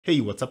Hey,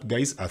 what's up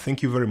guys?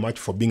 Thank you very much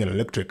for being an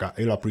electriker.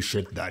 I'll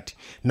appreciate that.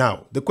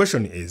 Now, the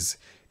question is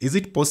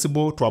it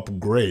possible to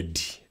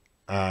upgrade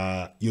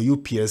your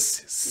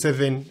UPS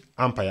 7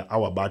 ampere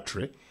hour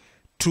battery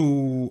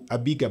to a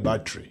bigger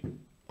battery,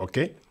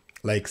 okay?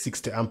 Like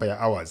 60 ampere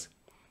hours.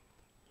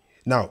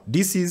 Now,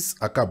 this is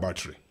a car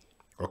battery,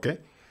 okay?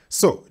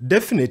 So,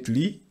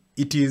 definitely,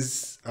 it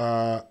is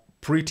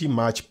pretty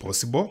much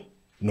possible,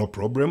 no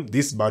problem.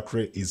 This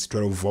battery is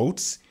 12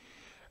 volts.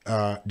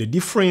 The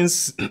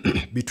difference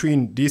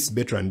between this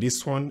battery and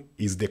this one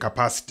is the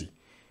capacity,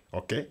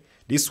 okay?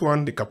 This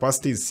one, the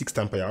capacity is 6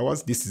 ampere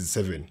hours. This is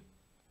 7.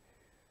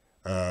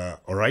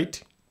 All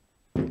right?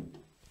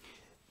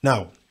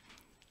 Now,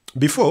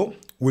 before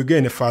we go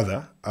any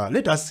further,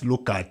 let us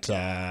look at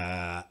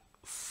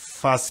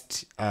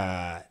first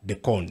the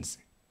cons,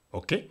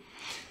 okay?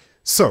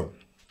 So,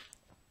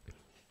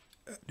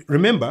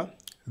 remember,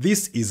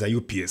 this is a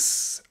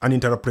UPS,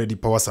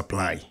 uninterruptible power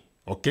supply.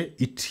 Okay,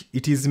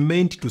 it is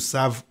meant to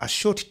serve a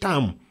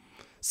short-term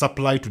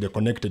supply to the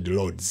connected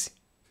loads.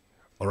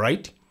 All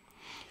right,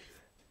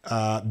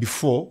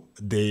 before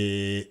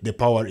the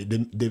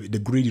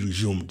grid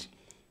resumed.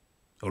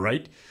 All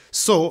right,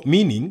 so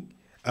meaning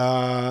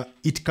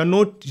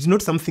it's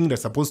not something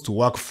that's supposed to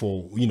work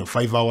for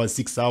 5 hours,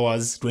 6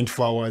 hours,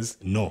 24 hours.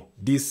 No,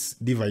 this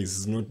device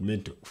is not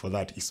meant for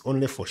that. It's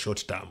only for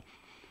short term.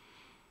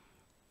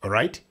 All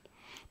right.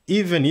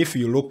 Even if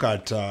you look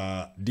at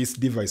this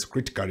device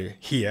critically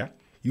here,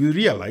 you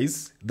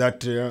realize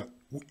that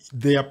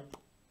there are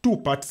two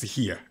parts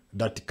here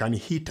that can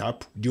heat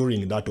up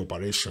during that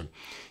operation.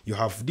 You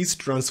have this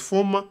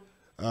transformer,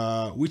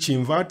 which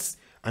inverts,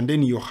 and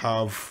then you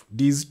have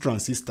these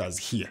transistors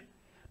here.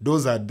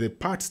 Those are the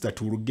parts that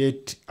will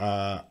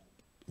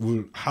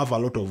have a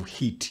lot of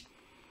heat.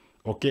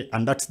 Okay,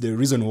 and that's the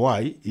reason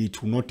why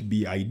it will not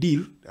be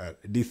ideal,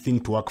 this thing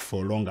to work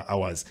for longer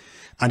hours.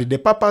 And the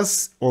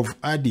purpose of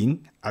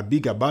adding a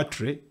bigger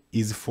battery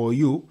is for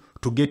you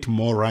to get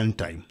more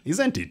runtime,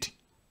 isn't it?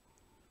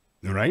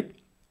 All right.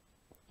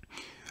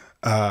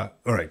 All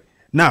right.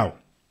 Now,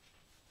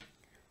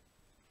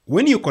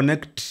 when you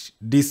connect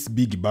this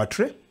big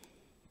battery,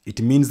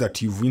 it means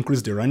that you've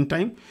increased the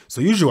runtime.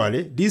 So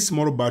usually, this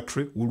small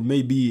battery will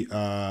maybe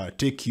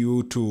take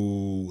you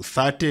to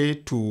 30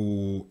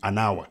 to an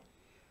hour.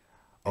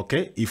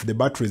 Okay, if the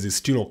battery is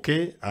still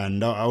okay,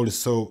 and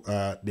also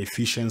the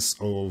efficiency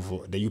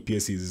of the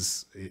UPS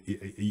is,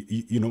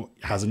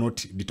 has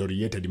not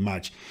deteriorated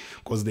much,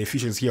 because the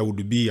efficiency here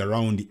would be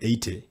around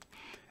 80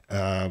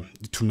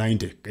 to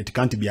 90. It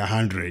can't be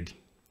 100.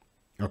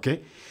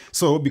 Okay,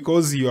 so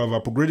because you have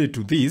upgraded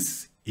to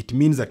this, it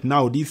means that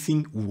now this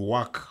thing will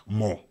work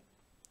more.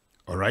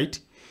 All right,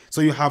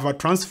 so you have a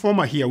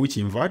transformer here which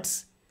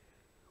inverts,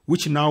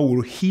 which now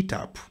will heat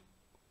up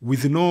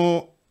with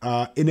no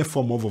any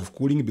form of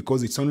cooling,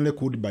 because it's only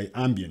cooled by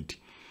ambient.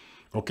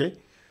 Okay,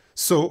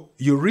 so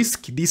you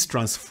risk this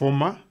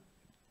transformer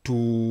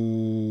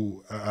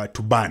to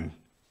burn.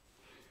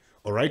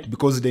 All right,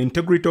 because the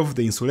integrity of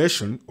the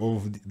insulation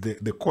of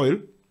the coil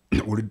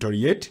will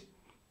deteriorate.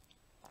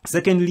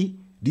 Secondly,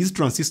 these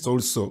transistors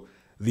also,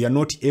 they are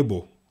not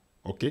able,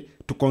 okay,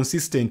 to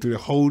consistently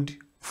hold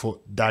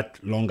for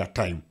that longer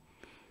time.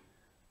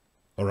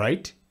 All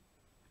right.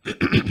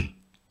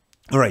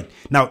 All right.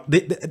 Now,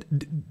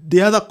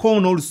 the other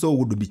con also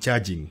would be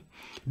charging.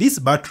 This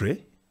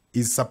battery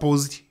is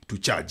supposed to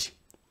charge.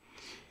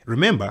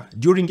 Remember,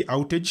 during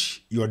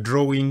outage, you are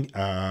drawing,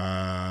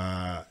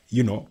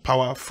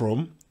 power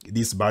from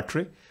this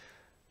battery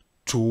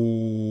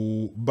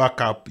to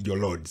back up your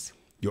loads,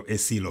 your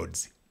AC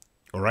loads.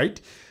 All right.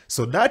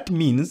 So that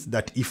means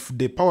that if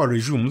the power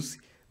resumes,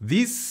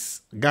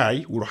 this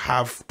guy will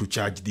have to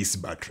charge this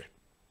battery.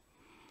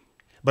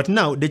 But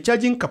now, the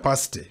charging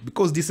capacity,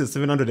 because this is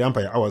 700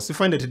 ampere hours, you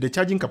find that the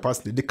charging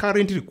capacity, the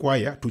current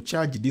required to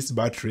charge this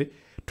battery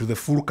to the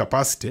full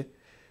capacity,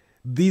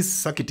 this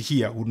circuit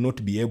here would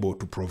not be able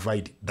to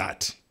provide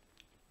that.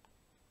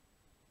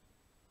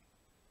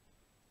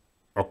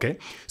 Okay,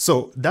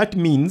 so that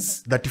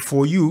means that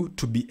for you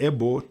to be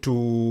able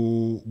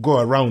to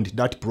go around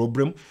that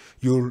problem,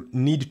 you'll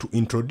need to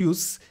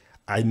introduce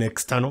an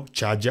external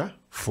charger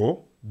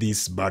for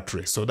this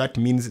battery. So that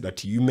means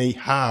that you may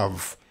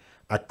have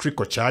a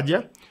trickle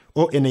charger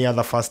or any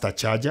other faster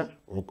charger.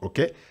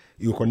 Okay,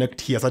 you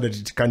connect here so that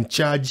it can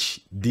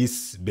charge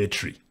this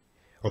battery,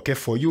 okay,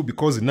 for you,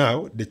 because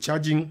now the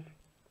charging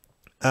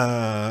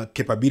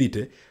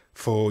capability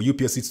for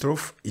UPS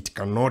itself, it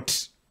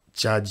cannot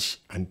charge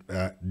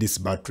this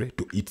battery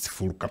to its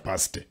full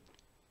capacity.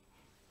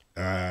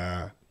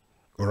 All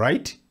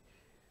right,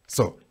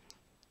 so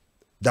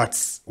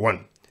that's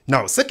one.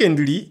 Now,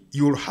 secondly,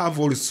 you'll have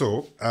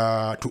also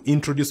to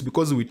introduce,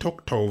 because we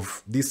talked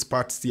of these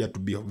parts here to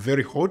be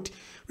very hot,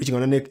 reaching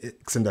on an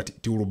extent that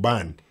it will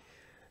burn.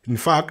 In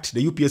fact,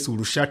 the UPS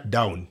will shut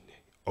down,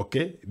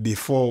 okay,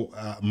 before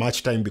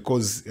much time,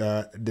 because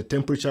the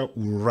temperature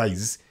will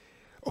rise.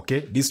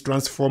 Okay, this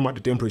transformer, the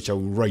temperature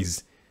will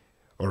rise.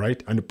 All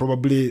right, and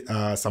probably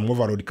some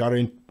overload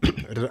current,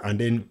 and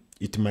then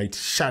it might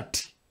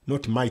shut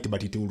not might,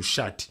 but it will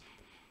shut.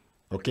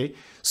 Okay,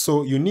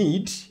 so you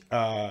need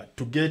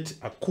to get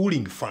a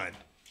cooling fan.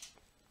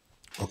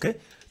 Okay,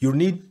 you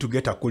need to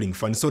get a cooling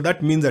fan. So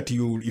that means that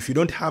if you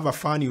don't have a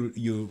fan,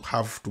 you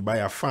have to buy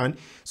a fan.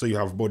 So you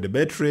have bought the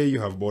battery,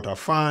 you have bought a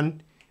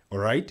fan, all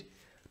right,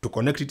 to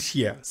connect it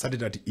here so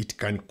that it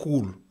can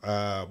cool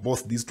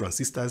both these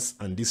transistors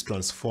and this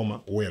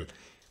transformer well.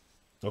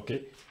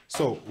 Okay,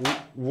 so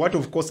what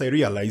of course I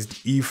realized,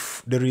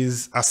 if there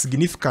is a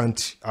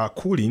significant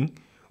cooling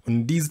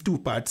on these two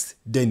parts,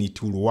 then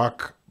it will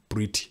work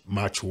pretty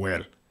much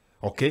well.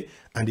 Okay,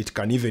 and it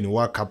can even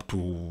work up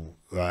to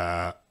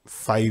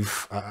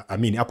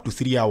up to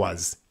 3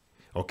 hours,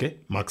 okay,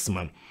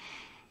 maximum.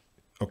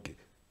 Okay,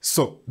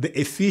 so the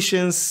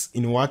efficiency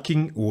in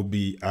working will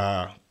be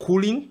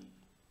cooling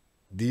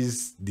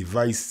this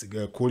device,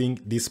 cooling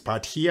this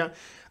part here,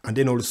 and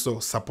then also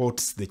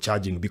supports the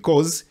charging,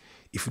 because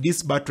if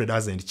this battery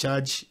doesn't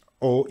charge,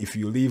 or if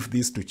you leave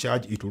this to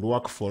charge, it will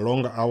work for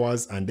longer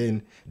hours and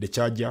then the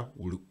charger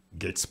will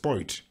get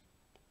spoiled.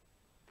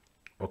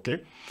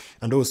 Okay,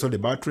 and also the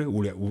battery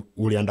will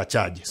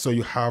undercharge, so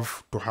you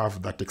have to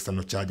have that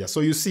external charger. So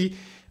you see,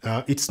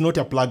 it's not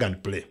a plug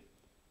and play.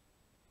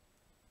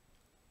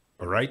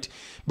 All right,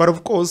 but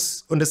of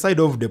course, on the side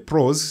of the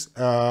pros,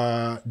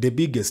 the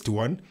biggest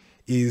one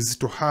is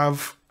to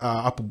have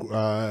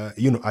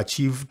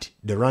achieved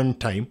the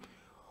runtime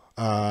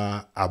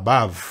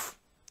above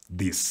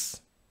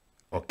this.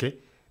 Okay,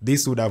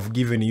 this would have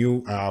given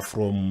you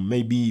from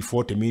maybe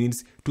 40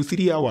 minutes to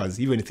 3 hours,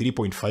 even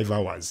 3.5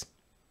 hours.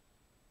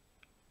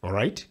 All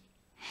right,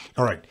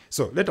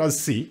 so let us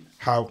see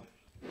how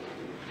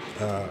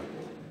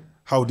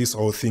this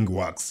whole thing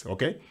works.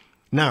 Okay,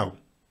 now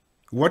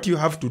what you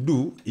have to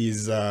do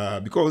is,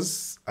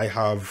 because I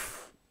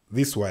have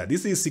this wire,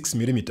 this is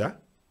 6mm,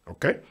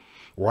 okay,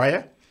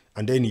 wire,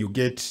 and then you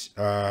get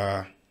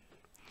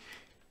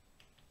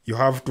you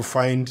have to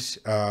find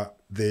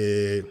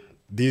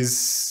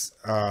these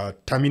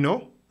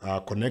terminal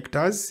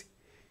connectors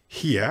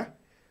here,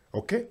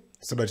 okay,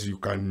 so that you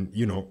can,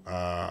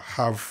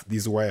 have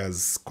these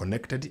wires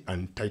connected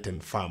and tight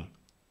and firm.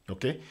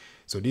 Okay,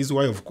 so this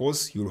wire, of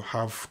course, you'll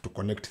have to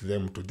connect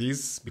them to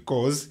this,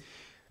 because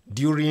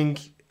during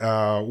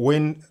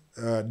when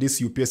this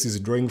UPS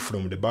is drawing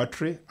from the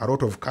battery, a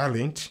lot of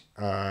current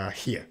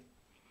here.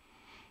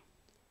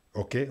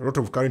 Okay, a lot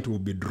of current will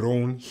be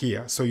drawn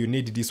here, so you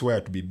need this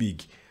wire to be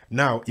big.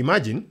 Now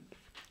imagine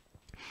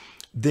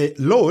the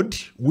load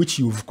which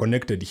you've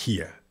connected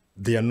here.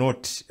 They are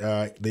not,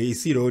 the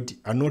AC load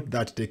are not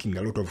that taking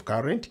a lot of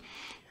current.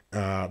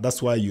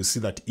 That's why you see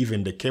that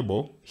even the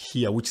cable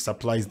here, which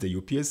supplies the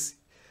UPS,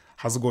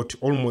 has got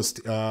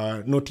almost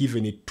not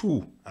even a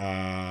 2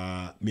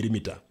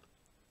 millimeter.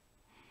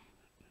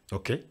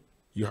 Okay,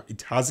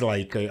 it has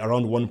like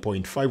around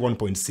 1.5,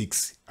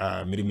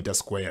 1.6 millimeter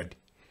squared.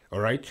 All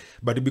right,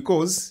 but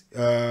because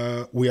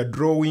we are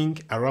drawing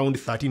around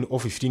 13 or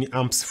 15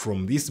 amps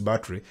from this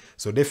battery,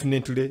 so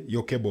definitely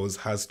your cables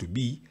has to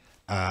be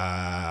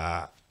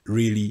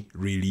really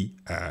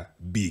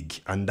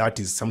big, and that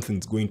is something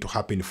that's going to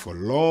happen for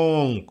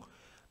long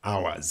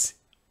hours.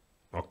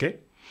 Okay,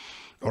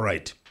 all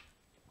right.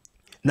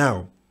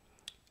 Now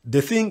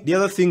the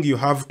other thing you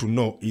have to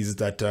know is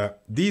that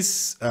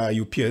this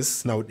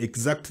UPS, now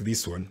exact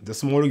this one, the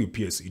small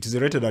UPS, it is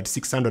rated at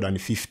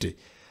 650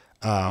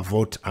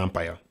 volt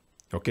ampere.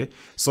 Okay,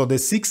 so the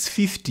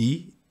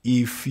 650,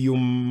 if you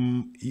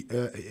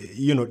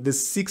the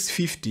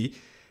 650,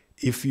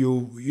 if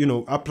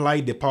you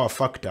apply the power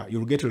factor,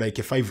 you'll get like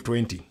a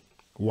 520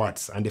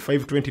 watts, and the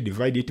 520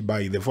 divided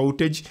by the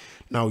voltage,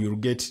 now you'll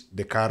get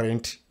the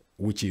current,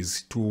 which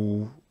is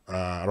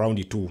around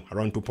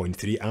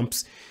 2.3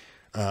 amps.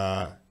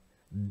 That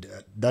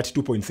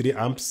 2.3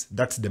 amps,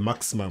 that's the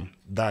maximum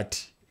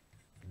that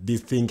this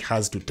thing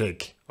has to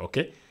take.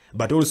 Okay,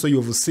 but also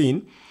you've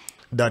seen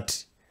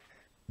that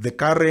the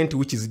current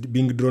which is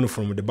being drawn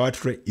from the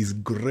battery is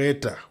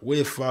greater,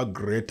 way far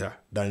greater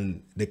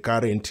than the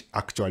current,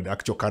 the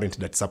actual current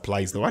that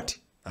supplies the what?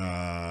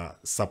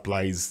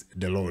 Supplies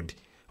the load.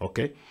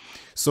 Okay,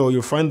 so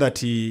you'll find that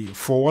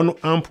for 1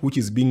 amp which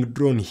is being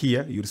drawn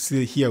here, you'll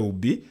see here will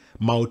be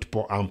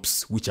multiple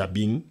amps which are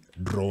being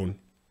drawn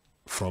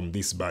from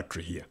this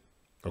battery here.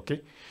 Okay,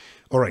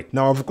 all right,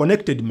 now I've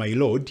connected my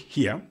load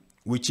here,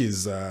 which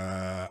is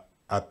a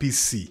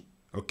PC.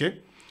 Okay,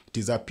 it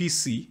is a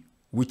PC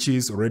which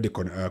is already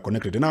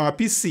connected. Now a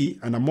PC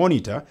and a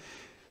monitor,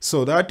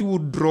 so that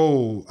would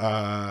draw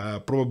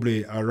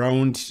probably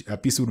around, a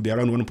PC would be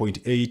around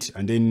 1.8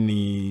 and then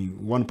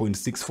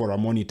 1.6 for a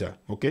monitor.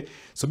 Okay,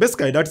 so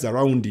basically that's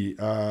around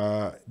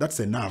that's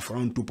enough,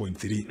 around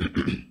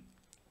 2.3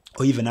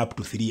 or even up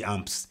to 3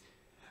 amps.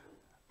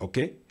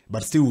 Okay,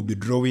 but still will be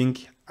drawing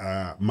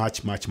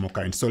much more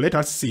current. So let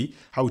us see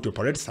how it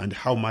operates and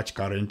how much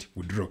current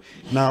we draw.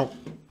 Now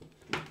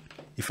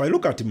if I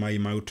look at my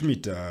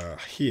multimeter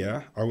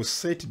here, I will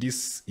set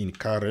this in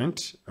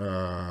current.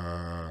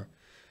 I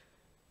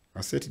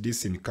set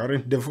this in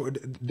current.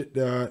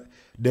 The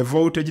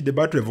voltage, the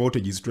battery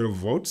voltage is 12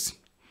 volts.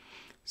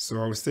 So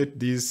I'll set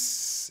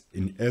this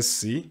in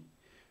SC.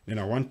 Then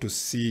I want to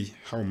see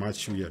how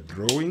much we are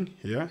drawing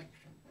here.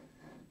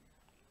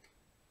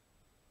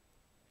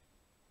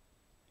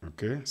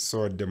 Okay,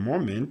 so at the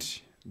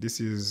moment, this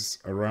is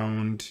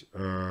around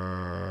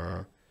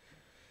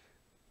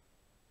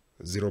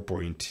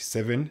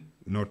 0.7,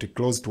 not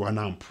close to 1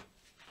 amp.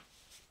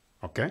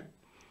 Okay,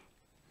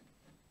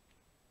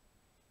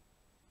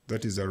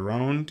 that is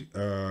around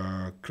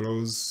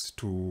close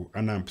to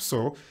 1 amp.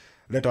 So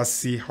let us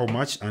see how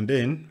much, and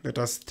then let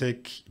us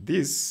take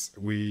this,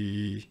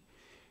 we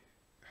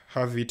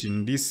have it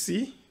in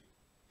DC,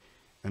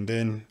 and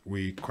then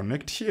we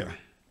connect here.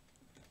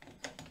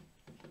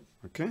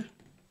 Okay,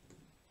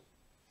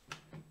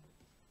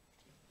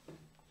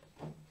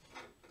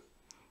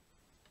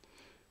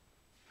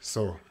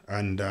 so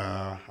and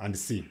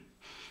see.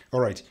 All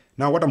right,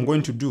 now what I'm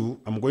going to do,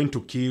 I'm going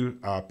to kill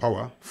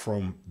power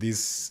from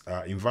this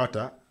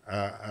inverter,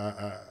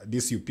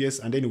 this UPS,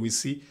 and then we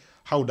see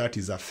how that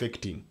is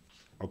affecting,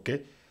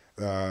 okay,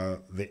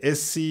 the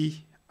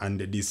SC and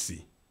the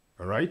DC.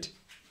 All right.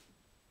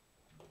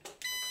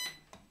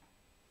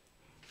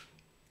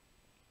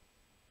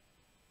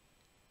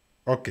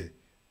 Okay,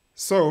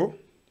 so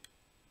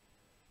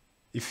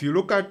if you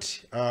look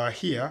at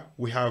here,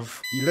 we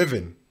have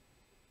 11.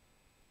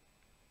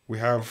 We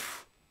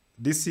have,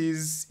 this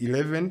is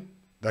 11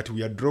 that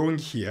we are drawing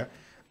here,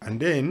 and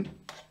then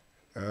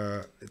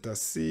let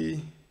us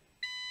see,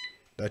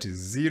 that is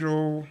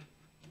 0.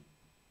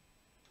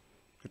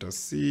 Let us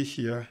see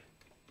here.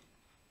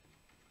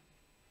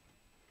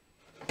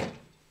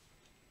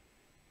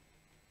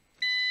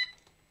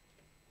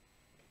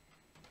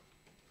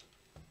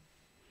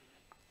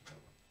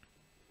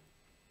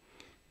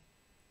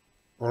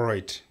 All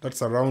right,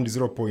 that's around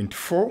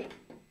 0.4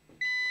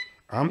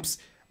 amps,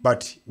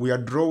 but we are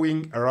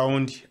drawing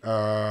around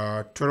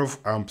 12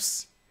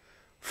 amps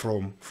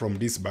from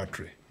this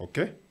battery,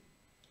 okay?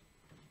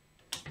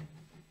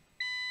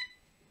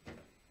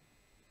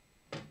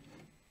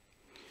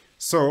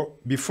 So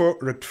before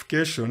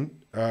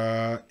rectification,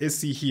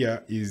 AC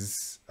here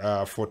is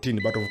 14,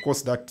 but of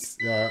course that's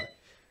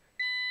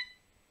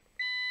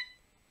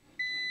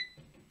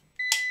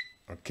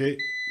okay,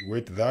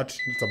 wait, that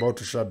it's about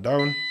to shut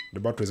down. The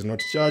battery is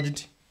not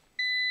charged.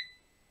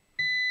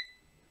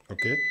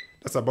 Okay,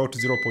 that's about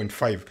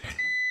 0.5.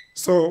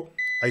 So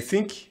I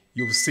think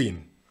you've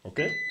seen,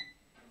 okay?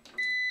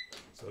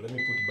 So let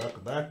me put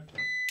back that.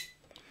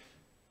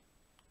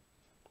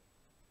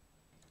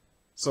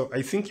 So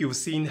I think you've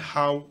seen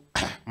how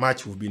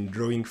much we've been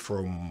drawing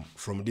from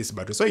this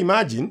battery. So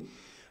imagine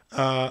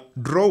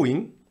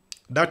drawing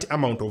that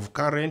amount of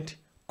current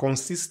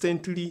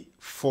consistently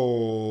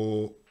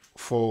for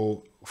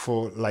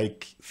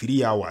like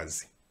 3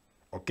 hours.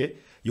 Okay,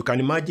 you can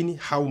imagine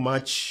how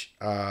much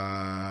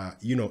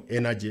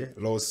energy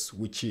loss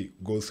which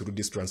goes through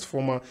this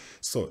transformer.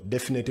 So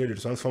definitely the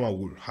transformer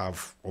will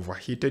have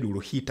overheated, will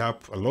heat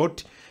up a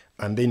lot,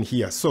 and then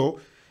here. So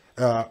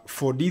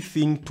for this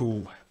thing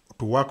to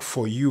work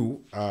for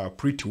you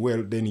pretty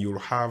well, then you'll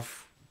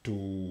have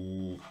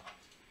to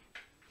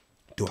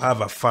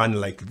have a fan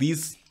like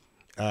this,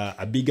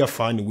 a bigger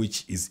fan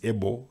which is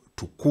able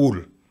to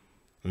cool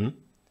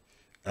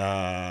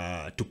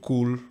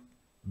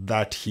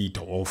that heat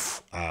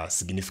off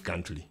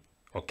significantly.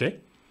 Okay,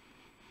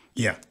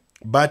 yeah,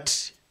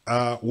 but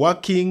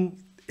working,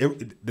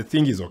 the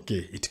thing is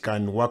okay, it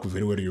can work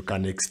very well. You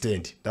can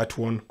extend that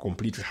one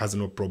completely, has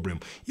no problem.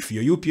 If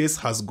your UPS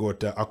has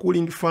got a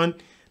cooling fan,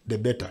 the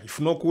better.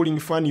 If no cooling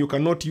fan, you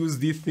cannot use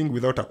this thing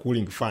without a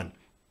cooling fan.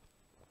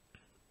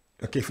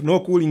 Okay, if no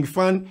cooling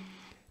fan,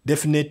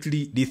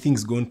 definitely this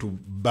thing's going to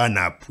burn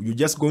up. You're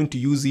just going to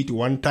use it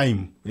one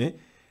time.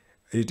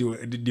 It will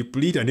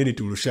deplete and then it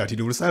will shut.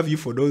 It will serve you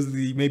for those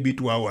maybe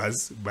 2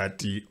 hours,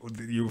 but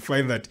you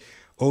find that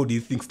all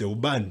these things, they will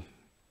burn.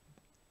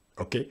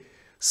 Okay,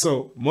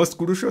 so most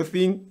crucial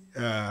thing,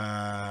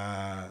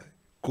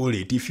 cool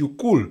it. If you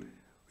cool,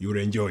 you'll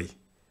enjoy.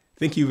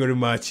 Thank you very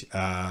much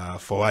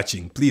for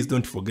watching. Please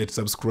don't forget to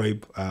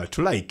subscribe,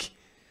 to like.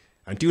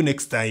 Until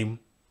next time,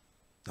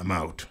 I'm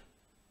out.